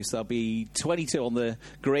So there'll be 22 on the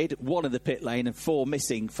grid, 1 in the pit lane and 4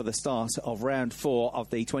 missing for the start of round 4 of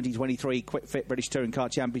the 2023 Quick Fit British Touring Car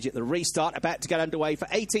Championship. The restart about to get underway for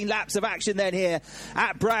 18 laps of action then here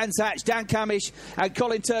at Brands Hatch. Dan Cammish and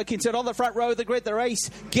Colin Turkington on the front row of the grid. The race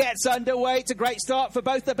gets underway. It's a great start for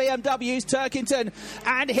both the BMWs. Turkington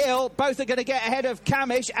and Hill both are going to get ahead of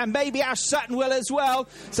Cammish, and maybe Ash Sutton will as well.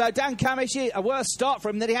 So Dan Cammish, a worse start for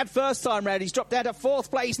him than he had first time round. He's dropped down to 4th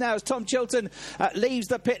place now as Tom Chilton leaves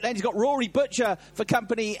the pit lane. He's got Rory Butcher for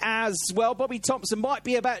company as well. Bobby Thompson might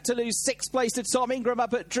be about to lose 6th place to Tom Ingram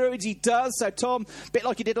up at Druids. He does. So Tom, a bit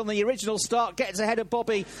like he did on the original start, gets ahead of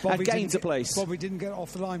Bobby and gains a place. Bobby didn't get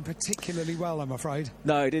off the line particularly well, I'm afraid.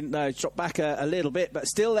 No, he didn't. No, dropped back a little bit, but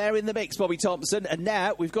still there in the mix, Bobby Thompson. And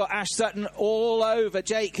now we've got Ash Sutton all over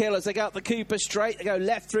Jake Hill as they go up the Cooper Straight. They go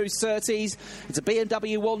left through Surtees. It's a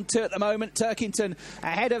BMW 1-2 at the moment. Turkington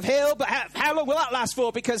ahead of Hill, but how long will that last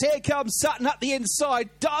for? Because here comes Sutton up the inside,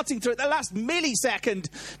 darting through at the last millisecond.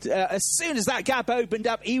 As soon as that gap opened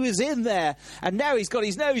up, he was in there. And now he's got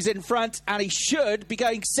his nose in front, and he should be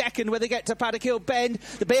going second when they get to Paddock Hill Bend.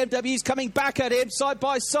 The BMW's coming back at him, side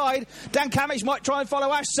by side. Dan Cammish might try and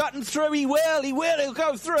follow Ash Sutton through. He'll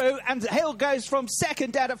go through. And Hill goes from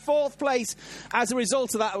second down to 4th place. As a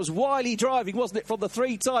result of that, it was wily driving, wasn't it, from the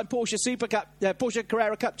 3-time Porsche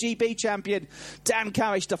Carrera Cup GB champion, Dan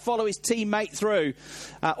Cammish, to follow his teammate through.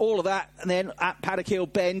 All of that, and then at Paddock Hill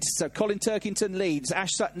Bend. So Colin Turkington leads.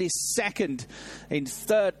 Ash Sutton is second. In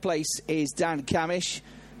 3rd place is Dan Cammish.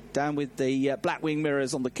 Down with the black wing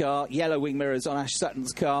mirrors on the car, yellow wing mirrors on Ash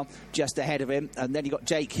Sutton's car, just ahead of him. And then you've got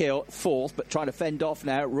Jake Hill, 4th, but trying to fend off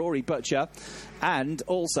now Rory Butcher. And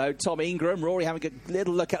also Tom Ingram. Rory having a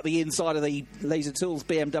little look at the inside of the Laser Tools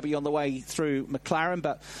BMW on the way through McLaren,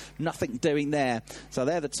 but nothing doing there. So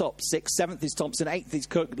they're the top 6. 7th is Thompson, 8th is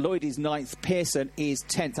Cook, Lloyd is 9th, Pearson is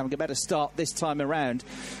 10th. Having a better start this time around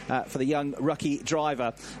for the young rookie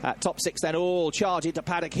driver. Top 6 then all charge into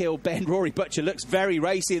Paddock Hill Bend. Rory Butcher looks very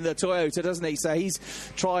racy in the Toyota, doesn't he? So he's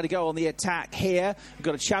trying to go on the attack here. We've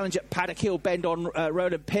got a challenge at Paddock Hill Bend on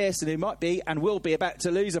Roland Pearson, who might be and will be about to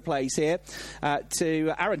lose a place here.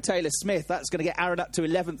 To Aaron Taylor-Smith. That's going to get Aaron up to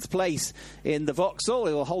 11th place in the Vauxhall.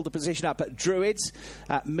 He'll hold the position up at Druids.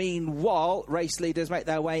 Meanwhile, race leaders make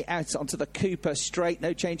their way out onto the Cooper Straight.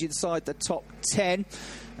 No change inside the top 10.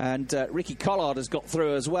 And Ricky Collard has got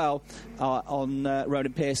through as well on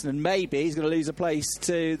Ronan Pearson. And maybe he's going to lose a place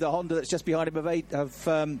to the Honda that's just behind him of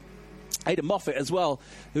Aidan Moffat as well,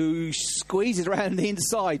 who squeezes around the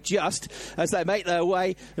inside just as they make their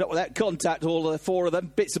way, not without contact, all the 4 of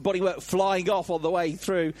them. Bits of bodywork flying off on the way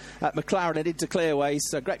through McLaren and into clearways.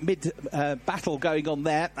 So great mid-battle going on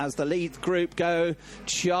there as the lead group go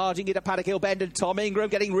charging into Paddock Hill Bend, and Tom Ingram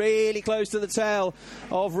getting really close to the tail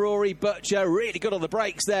of Rory Butcher. Really good on the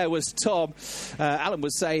brakes there was Tom. Alan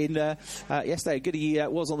was saying yesterday how good he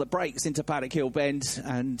was on the brakes into Paddock Hill Bend,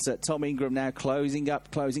 and Tom Ingram now closing up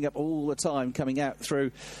all the time coming out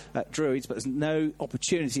through Druids, but there's no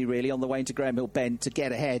opportunity really on the way into Graham Hill Bend to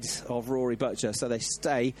get ahead of Rory Butcher, so they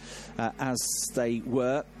stay as they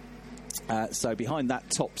were. So behind that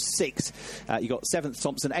top 6, you got 7th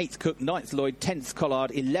Thompson, 8th Cook, 9th Lloyd, 10th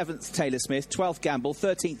Collard, 11th Taylor-Smith, 12th Gamble,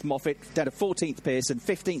 13th Moffat, down to 14th Pearson,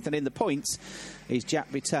 15th, and in the points is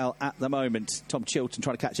Jack Vittel at the moment. Tom Chilton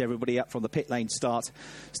trying to catch everybody up from the pit lane start.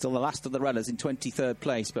 Still the last of the runners in 23rd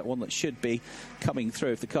place, but one that should be coming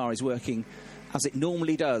through if the car is working as it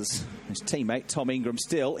normally does. His teammate Tom Ingram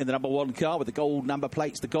still in the number 1 car with the gold number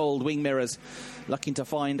plates, the gold wing mirrors, looking to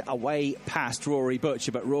find a way past Rory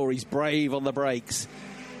Butcher, but Rory's brave on the brakes.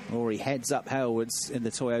 Rory heads up Hellwards in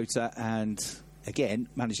the Toyota and again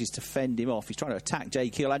manages to fend him off. He's trying to attack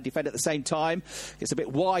Jake Hill and defend at the same time. Gets a bit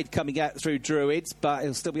wide coming out through Druids, but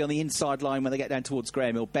he'll still be on the inside line when they get down towards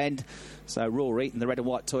Graham Hill Bend. So Rory in the red and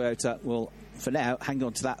white Toyota will for now hang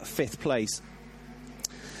on to that 5th place.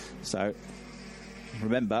 So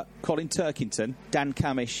remember, Colin Turkington, Dan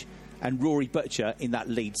Cammish and Rory Butcher in that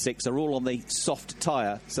lead 6 are all on the soft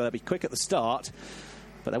tyre, so they'll be quick at the start,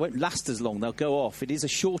 but they won't last as long. They'll go off. It is a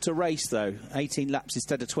shorter race, though, 18 laps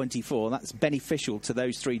instead of 24, and that's beneficial to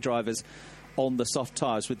those 3 drivers on the soft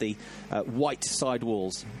tyres with the white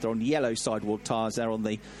sidewalls. They're on yellow sidewall tyres. They're on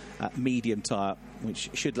the medium tyre,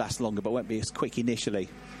 which should last longer but won't be as quick initially.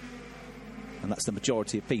 And that's the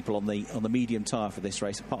majority of people on the medium tyre for this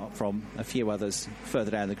race, apart from a few others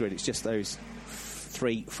further down the grid. It's just those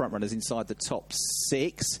 3 front runners inside the top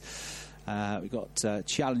 6. We've got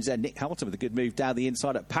challenge there. Nick Hamilton with a good move down the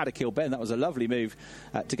inside at Paddock Hill Bend. That was a lovely move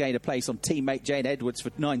to gain a place on teammate Jane Edwards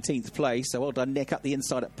for 19th place. So well done, Nick, up the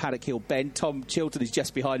inside at Paddock Hill Bend. Tom Chilton is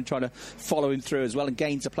just behind, trying to follow him through as well, and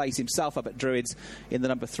gains a place himself up at Druids in the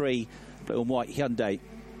number 3 blue and white Hyundai.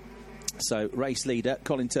 So race leader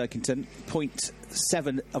Colin Turkington,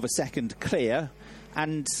 0.7 of a second clear,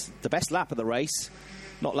 and the best lap of the race,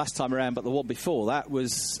 not last time around but the one before that,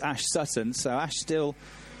 was Ash Sutton. So Ash still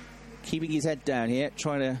keeping his head down here,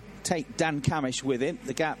 trying to take Dan Cammish with him.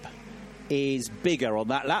 The gap is bigger on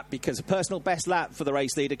that lap because a personal best lap for the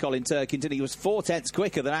race leader Colin Turkington. He was 4 tenths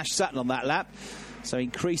quicker than Ash Sutton on that lap, so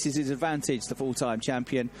increases his advantage, the full-time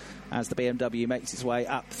champion, as the BMW makes its way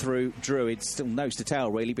up through Druids. Still nose to tail,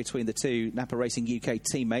 really, between the two Napa Racing UK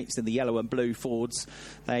teammates in the yellow and blue Fords.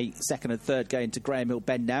 They second and third going to Graham Hill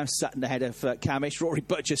Bend now. Sutton ahead of Cammish. Rory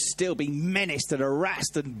Butcher still being menaced and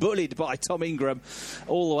harassed and bullied by Tom Ingram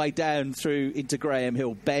all the way down through into Graham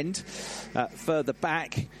Hill Bend. Further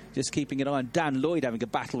back, just keeping an eye on Dan Lloyd having a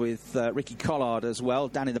battle with Ricky Collard as well.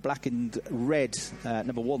 Dan in the black and red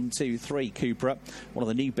number 1, 2, 3 Cupra, one of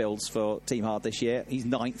the new builds for Team Hard this year. He's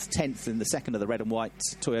 9th, 10th in the second of the red and white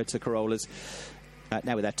Toyota Corollas.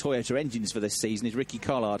 Now with their Toyota engines for this season is Ricky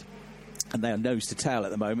Collard. And they are nose to tail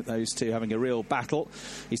at the moment, those two having a real battle.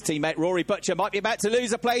 His teammate Rory Butcher might be about to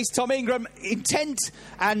lose a place. Tom Ingram intent,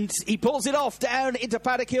 and he pulls it off down into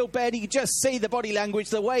Paddock Hill Bend. You can just see the body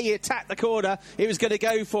language, the way he attacked the corner. He was going to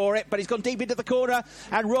go for it, but he's gone deep into the corner,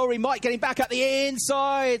 and Rory might get him back at the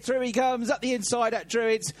inside. Through he comes up the inside at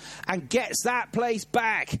Druids and gets that place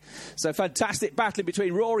back. So fantastic battling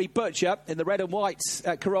between Rory Butcher in the red and white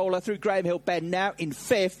Corolla through Graham Hill Bend now in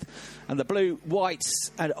 5th, and the blue, white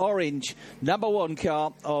and orange number 1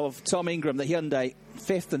 car of Tom Ingram, the Hyundai,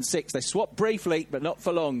 5th and 6th. They swapped briefly, but not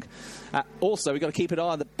for long. Also, we've got to keep an eye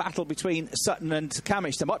on the battle between Sutton and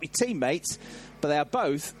Cammish. They might be teammates, but they are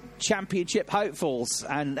both championship hopefuls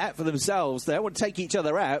and out for themselves. They don't want to take each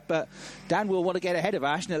other out, but Dan will want to get ahead of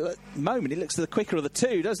Ash. And at the moment, he looks the quicker of the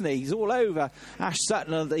two, doesn't he? He's all over Ash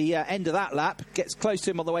Sutton on the end of that lap. Gets close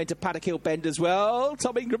to him on the way into Paddock Hill Bend as well.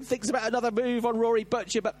 Tom Ingram thinks about another move on Rory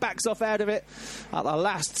Butcher, but backs off out of it at the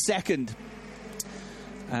last second.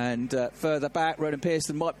 And further back, Ronan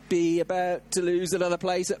Pearson might be about to lose another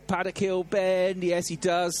place at Paddock Hill Bend. Yes, he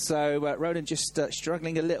does. So Ronan just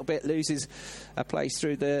struggling a little bit, loses a place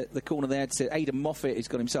through the corner there to Aidan Moffat, who's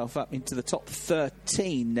got himself up into the top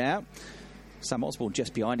 13 now. Sam Osborne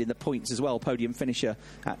just behind in the points as well, podium finisher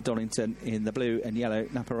at Donington in the blue and yellow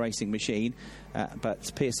Napa Racing machine. But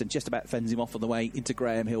Pearson just about fends him off on the way into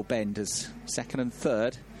Graham Hill Bend as second and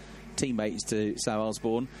third teammates to Sam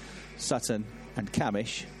Osborne. Sutton and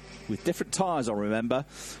Cammish, with different tyres, I'll remember,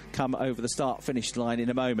 come over the start-finish line in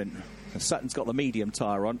a moment. Sutton's got the medium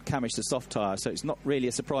tyre on, Cammish the soft tyre, so it's not really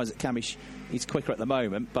a surprise that Cammish is quicker at the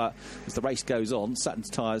moment, but as the race goes on, Sutton's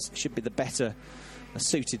tyres should be the better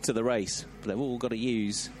suited to the race. But they've all got to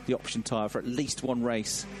use the option tyre for at least one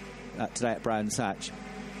race today at Brands Hatch.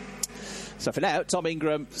 So for now, Tom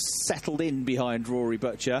Ingram settled in behind Rory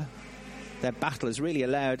Butcher. Their battle has really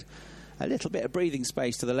allowed a little bit of breathing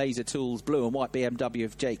space to the Laser Tools blue and white BMW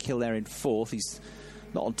of Jake Hill there in 4th. He's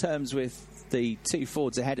not on terms with the two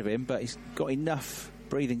Fords ahead of him, but he's got enough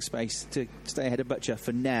breathing space to stay ahead of Butcher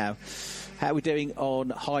for now. How are we doing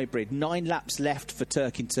on hybrid? 9 laps left for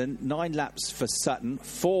Turkington, 9 laps for Sutton,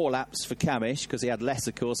 4 laps for Cammish, because he had less,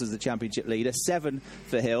 of course, as the championship leader, 7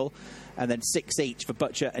 for Hill, and then 6 each for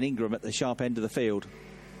Butcher and Ingram at the sharp end of the field.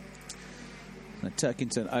 And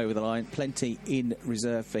Turkington over the line, plenty in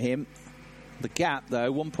reserve for him. The gap,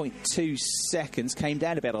 though, 1.2 seconds, came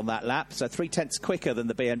down a bit on that lap, so 3 tenths quicker than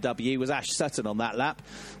the BMW was Ash Sutton on that lap.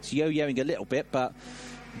 It's yo-yoing a little bit, but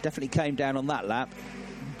definitely came down on that lap.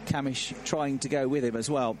 Cammish trying to go with him as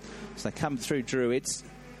well. So they come through Druids.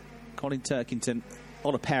 Colin Turkington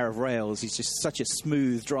on a pair of rails. He's just such a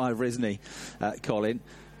smooth driver, isn't he, Colin?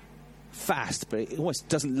 Fast, but it almost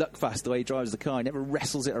doesn't look fast the way he drives the car. He never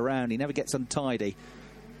wrestles it around. He never gets untidy.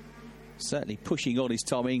 Certainly pushing on is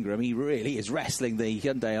Tom Ingram. He really is wrestling the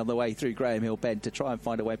Hyundai on the way through Graham Hill Bend to try and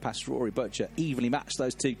find a way past Rory Butcher. Evenly matched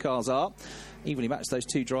those two cars are. Evenly matched those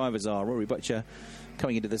two drivers are. Rory Butcher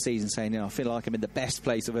coming into the season saying, I feel like I'm in the best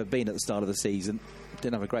place I've ever been at the start of the season.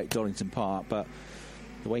 Didn't have a great Donington Park, but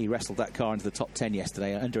the way he wrestled that car into the top 10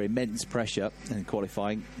 yesterday under immense pressure and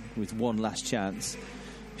qualifying with one last chance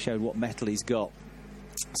showed what mettle he's got.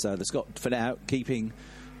 So the Scot, for now, keeping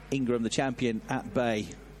Ingram, the champion, at bay.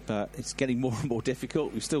 But it's getting more and more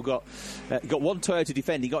difficult. We've still got one Toyota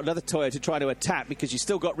defending, got another Toyota trying to attack, because you've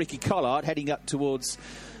still got Ricky Collard heading up towards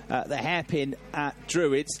the hairpin at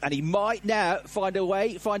Druids, and he might now find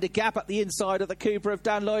a gap at the inside of the Cooper of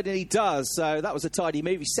Dan Lloyd, and he does. So that was a tidy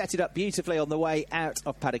move. He set it up beautifully on the way out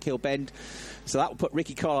of Paddock Hill Bend. So that will put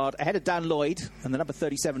Ricky Collard ahead of Dan Lloyd, and the number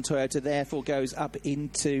 37 Toyota therefore goes up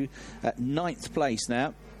into 9th place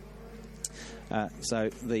now. So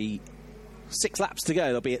the 6 laps to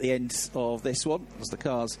go. They'll be at the end of this one as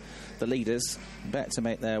the leaders, about to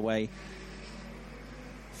make their way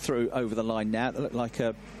through over the line now. They look like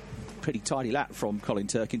a pretty tidy lap from Colin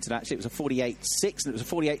Turkington, actually. It was a 48.6 and it was a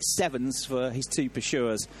 48.7 for his 2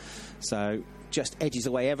 Peugeots. So just edges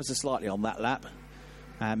away ever so slightly on that lap.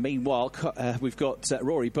 And meanwhile, we've got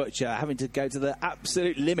Rory Butcher having to go to the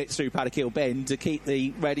absolute limits through Paddock Hill Bend to keep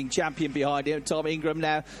the Reading champion behind him. Tom Ingram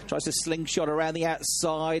now tries to slingshot around the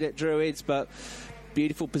outside at Druids, but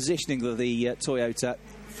beautiful positioning of the Toyota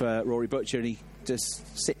for Rory Butcher, and he just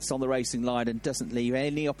sits on the racing line and doesn't leave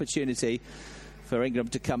any opportunity for Ingram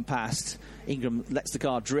to come past. Ingram lets the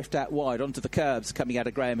car drift out wide onto the curbs coming out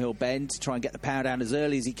of Graham Hill Bend to try and get the power down as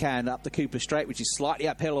early as he can up the Cooper Straight, which is slightly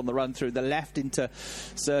uphill on the run through the left into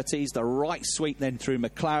Surtees, the right sweep then through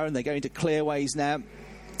McLaren. They're going to Clearways now.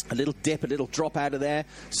 A little dip, a little drop out of there.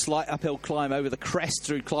 Slight uphill climb over the crest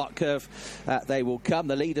through Clark Curve. They will come.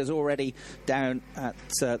 The leader's already down at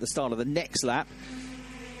the start of the next lap.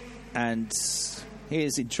 And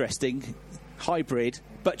here's interesting. Hybrid.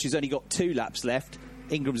 Butcher's only got 2 laps left.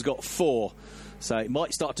 Ingram's got 4. So it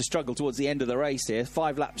might start to struggle towards the end of the race here.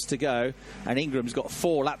 5 laps to go. And Ingram's got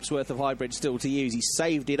 4 laps worth of hybrid still to use. He's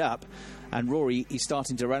saved it up. And Rory is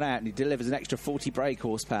starting to run out. And he delivers an extra 40 brake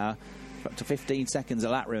horsepower. Up to 15 seconds a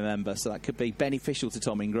lap, remember. So that could be beneficial to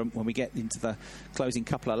Tom Ingram when we get into the closing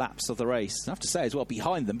couple of laps of the race. I have to say as well,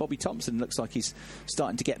 behind them, Bobby Thompson looks like he's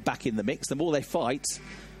starting to get back in the mix. The more they fight,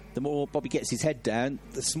 the more Bobby gets his head down,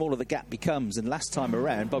 the smaller the gap becomes. And last time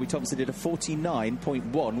around, Bobby Thompson did a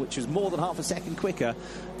 49.1, which was more than half a second quicker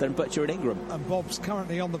than Butcher and Ingram. And Bob's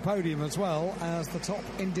currently on the podium as well as the top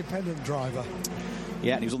independent driver.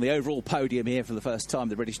 Yeah, and he was on the overall podium here for the first time,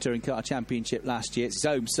 the British Touring Car Championship last year. It's his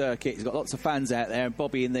home circuit. He's got lots of fans out there. And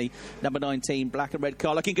Bobby in the number 19 black and red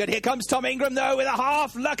car looking good. Here comes Tom Ingram, though, with a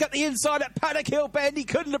half look at the inside at Paddock Hill Bend. He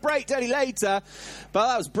couldn't have braked any later. But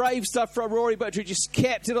that was brave stuff from Rory Butcher. He just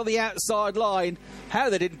kept it on the outside line. How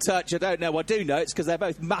they didn't touch, I don't know. I do know it's because they're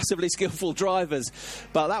both massively skillful drivers.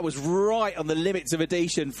 But that was right on the limits of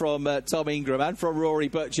adhesion from Tom Ingram and from Rory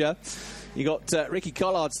Butcher. You got Ricky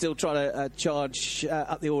Collard still trying to charge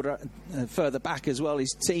up the order further back as well.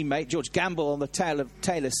 His teammate George Gamble on the tail of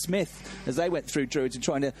Taylor Smith as they went through Druids and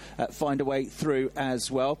trying to find a way through as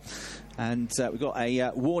well. And we've got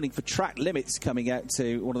a warning for track limits coming out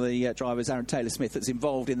to one of the drivers, Aaron Taylor Smith, that's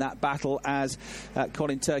involved in that battle as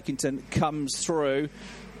Colin Turkington comes through.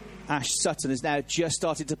 Ash Sutton has now just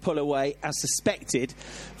started to pull away, as suspected,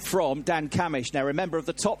 from Dan Camish. Now, remember, of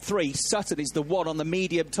the top 3, Sutton is the one on the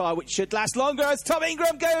medium tyre, which should last longer, as Tom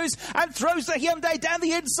Ingram goes and throws the Hyundai down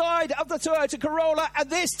the inside of the Toyota Corolla. And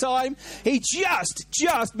this time, he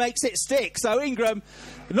just makes it stick. So Ingram,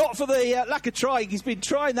 not for the lack of trying. He's been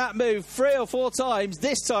trying that move 3 or 4 times.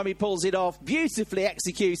 This time he pulls it off. Beautifully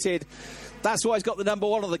executed. That's why he's got the number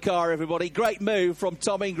 1 on the car, everybody. Great move from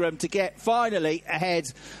Tom Ingram to get finally ahead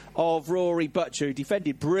of Rory Butcher, who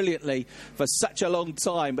defended brilliantly for such a long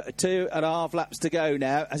time. But 2.5 laps to go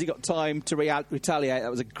now. Has he got time to retaliate?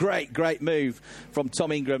 That was a great move from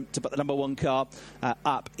Tom Ingram to put the number 1 car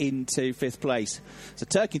up into 5th place. So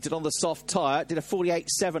Turkington on the soft tyre did a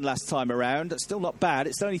 48.7 last time around. That's still not bad.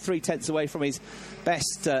 It's only 3/10 away from his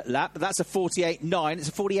best lap. But that's a 48.9. It's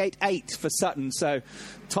a 48.8 for Sutton. So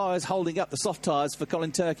tyres holding up, the soft tyres for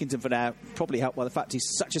Colin Turkington for now. Probably helped by the fact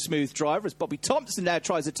he's such a smooth driver, as Bobby Thompson now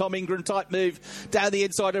tries a Tom Ingram type move down the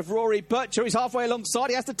inside of Rory Butcher. He's halfway alongside.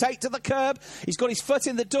 He has to take to the curb. He's got his foot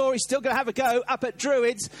in the door. He's still going to have a go up at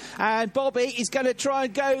Druids. And Bobby is going to try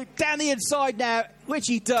and go down the inside now, which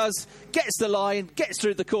he does. Gets the line, gets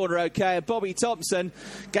through the corner okay. And Bobby Thompson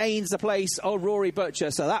gains the place on Rory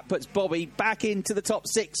Butcher. So that puts Bobby back into the top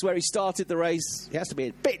 6 where he started the race. He has to be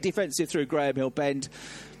a bit defensive through Graham Hill Bend,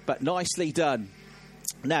 but nicely done.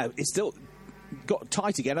 Now, it's still got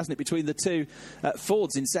tight again, hasn't it, between the 2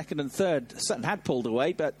 Fords in 2nd and 3rd. Sutton had pulled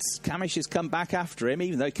away, but Camish has come back after him,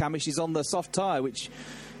 even though Camish is on the soft tyre, which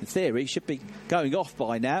in theory should be going off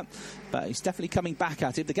by now. But he's definitely coming back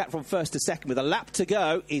at him. The gap from 1st to 2nd with a lap to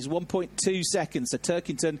go is 1.2 seconds. So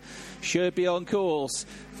Turkington should be on course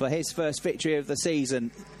for his first victory of the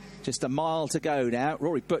season. Just a mile to go now.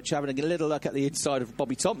 Rory Butcher having a little look at the inside of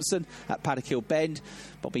Bobby Thompson at Paddock Hill Bend.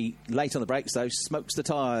 Bobby, late on the brakes, though, smokes the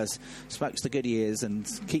tyres, smokes the Goodyears and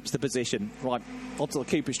keeps the position. Right, onto the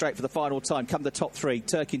Cooper Straight for the final time. Come the top 3,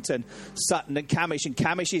 Turkington, Sutton and Camish. And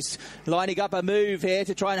Camish is lining up a move here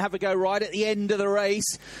to try and have a go right at the end of the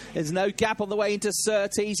race. There's no gap on the way into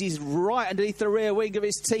Surtees. He's right underneath the rear wing of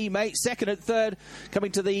his teammate. 2nd and 3rd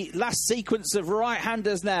coming to the last sequence of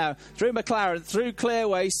right-handers now. Through McLaren, through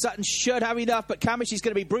Clearway. Sutton Sutton should have enough, but Camish is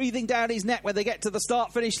going to be breathing down his neck when they get to the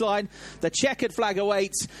start-finish line. The checkered flag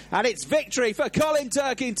awaits, and it's victory for Colin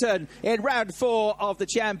Turkington in round 4 of the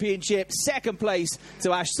championship. Second place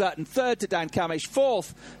to Ash Sutton, third to Dan Camish,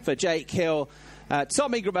 fourth for Jake Hill.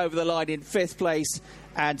 Tom Ingram over the line in 5th place.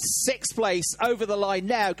 And 6th place over the line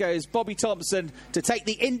now goes Bobby Thompson to take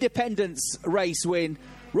the Independence race win.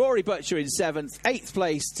 Rory Butcher in 7th, 8th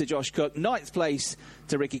place to Josh Cook, 9th place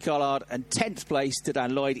to Ricky Collard, and 10th place to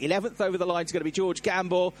Dan Lloyd. 11th over the line is going to be George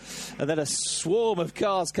Gamble, and then a swarm of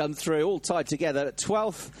cars come through, all tied together.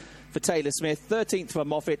 12th for Taylor Smith, 13th for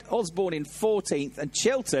Moffat, Osborne in 14th, and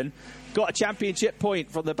Chilton got a championship point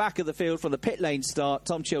from the back of the field from the pit lane start.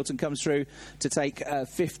 Tom Chilton comes through to take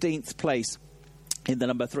 15th place in the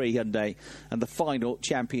number 3 Hyundai and the final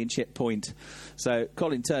championship point. So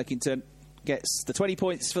Colin Turkington gets the 20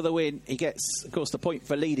 points for the win. He gets, of course, the point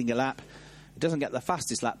for leading a lap. He doesn't get the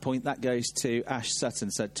fastest lap point. That goes to Ash Sutton.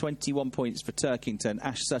 So 21 points for Turkington.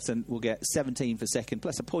 Ash Sutton will get 17 for second,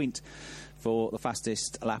 plus a point for the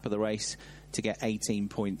fastest lap of the race to get 18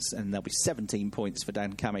 points, and there'll be 17 points for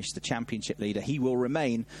Dan Camish, the championship leader. He will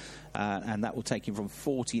remain, and that will take him from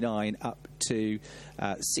 49 up to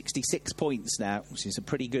 66 points now, which is a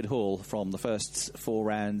pretty good haul from the first 4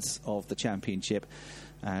 rounds of the championship.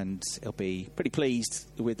 And he'll be pretty pleased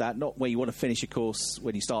with that. Not where you want to finish, of course,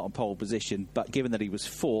 when you start on pole position, but given that he was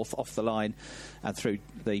 4th off the line and through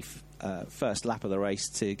the first lap of the race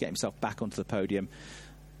to get himself back onto the podium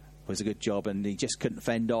was a good job, and he just couldn't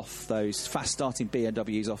fend off those fast-starting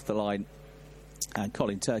BMWs off the line. And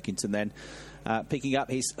Colin Turkington then picking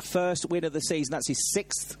up his first win of the season. That's his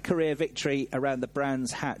 6th career victory around the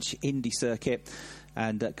Brands Hatch Indy circuit.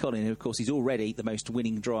 And Colin, who of course is already the most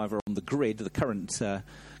winning driver on the grid, the current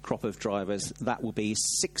crop of drivers, that will be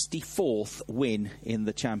his 64th win in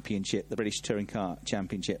the championship, the British Touring Car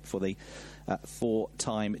Championship, for the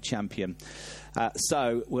 4-time champion.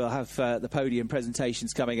 So we'll have the podium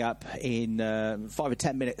presentations coming up in 5 or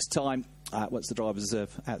 10 minutes' time. Once the drivers are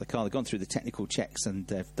out of the car, they've gone through the technical checks and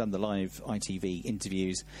they've done the live ITV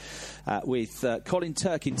interviews with Colin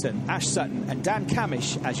Turkington, Ash Sutton and Dan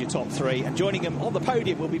Camish as your top 3. And joining them on the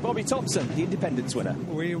podium will be Bobby Thompson, the Independence winner.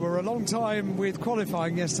 We were a long time with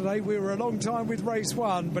qualifying yesterday. We were a long time with race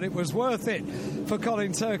 1, but it was worth it for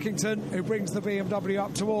Colin Turkington, who brings the BMW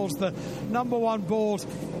up towards the number 1 board,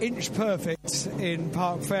 inch perfect in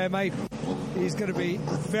Parc Ferme. He's going to be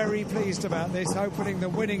very pleased about this. Opening the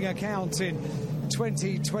winning account in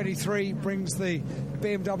 2023 brings the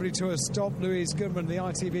BMW to a stop. Louise Goodman, the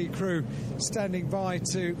ITV crew, standing by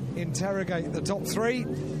to interrogate the top 3.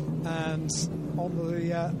 And on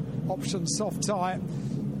the option soft tyre,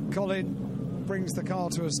 Colin brings the car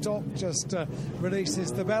to a stop, just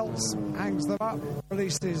releases the belts, hangs them up,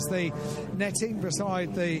 releases the netting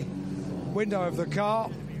beside the window of the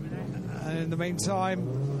car. And in the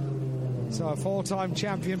meantime, so a 4-time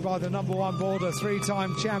champion by the number 1 board, a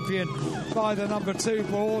 3-time champion by the number 2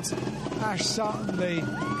 board. Ash Sutton,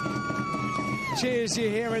 the cheers you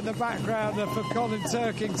hear in the background are for Colin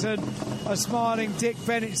Turkington. A smiling Dick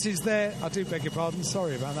Bennett is there. I do beg your pardon,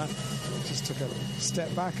 sorry about that. Just took a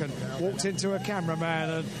step back and walked into a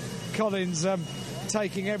cameraman, and Colin's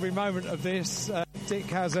taking every moment of this. Dick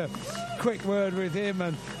has a quick word with him,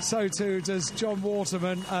 and so too does John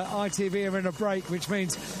Waterman. ITV are in a break, which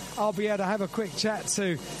means I'll be able to have a quick chat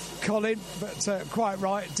to Colin, but quite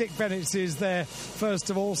right, Dick Bennett is there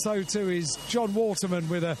first of all, so too is John Waterman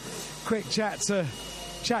with a quick chat to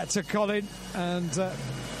Colin. And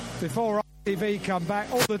before ITV come back,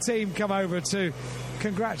 all the team come over to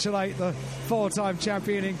congratulate the 4-time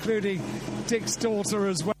champion, including Dick's daughter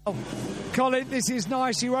as well. Colin, this is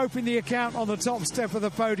nice. You opened the account on the top step of the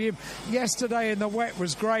podium. Yesterday in the wet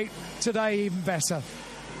was great. Today even better.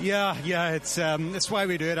 Yeah, it's why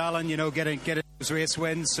we do it, Alan. You know, getting those race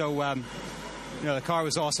wins. So, the car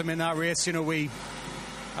was awesome in that race. You know, we,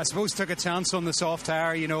 I suppose, took a chance on the soft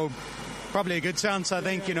tyre. You know, probably a good chance. I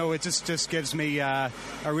think. You know, it just gives me a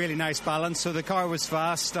really nice balance. So the car was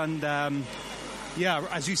fast and.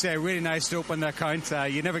 As you say, really nice to open the account.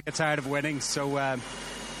 You never get tired of winning. So.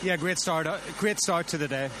 Great start to the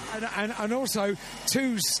day. And also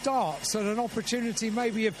 2 starts and an opportunity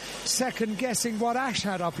maybe of second-guessing what Ash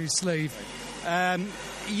had up his sleeve. I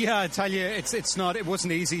tell you, it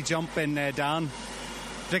wasn't easy jumping down,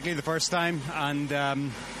 particularly the first time. And, I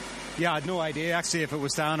had no idea, actually, if it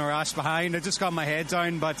was Dan or Ash behind. I just got my head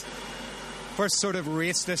down, but first sort of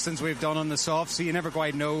race distance we've done on the soft, so you never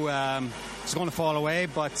quite know it's going to fall away,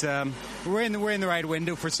 but we're in the right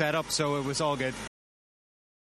window for setup, so it was all good.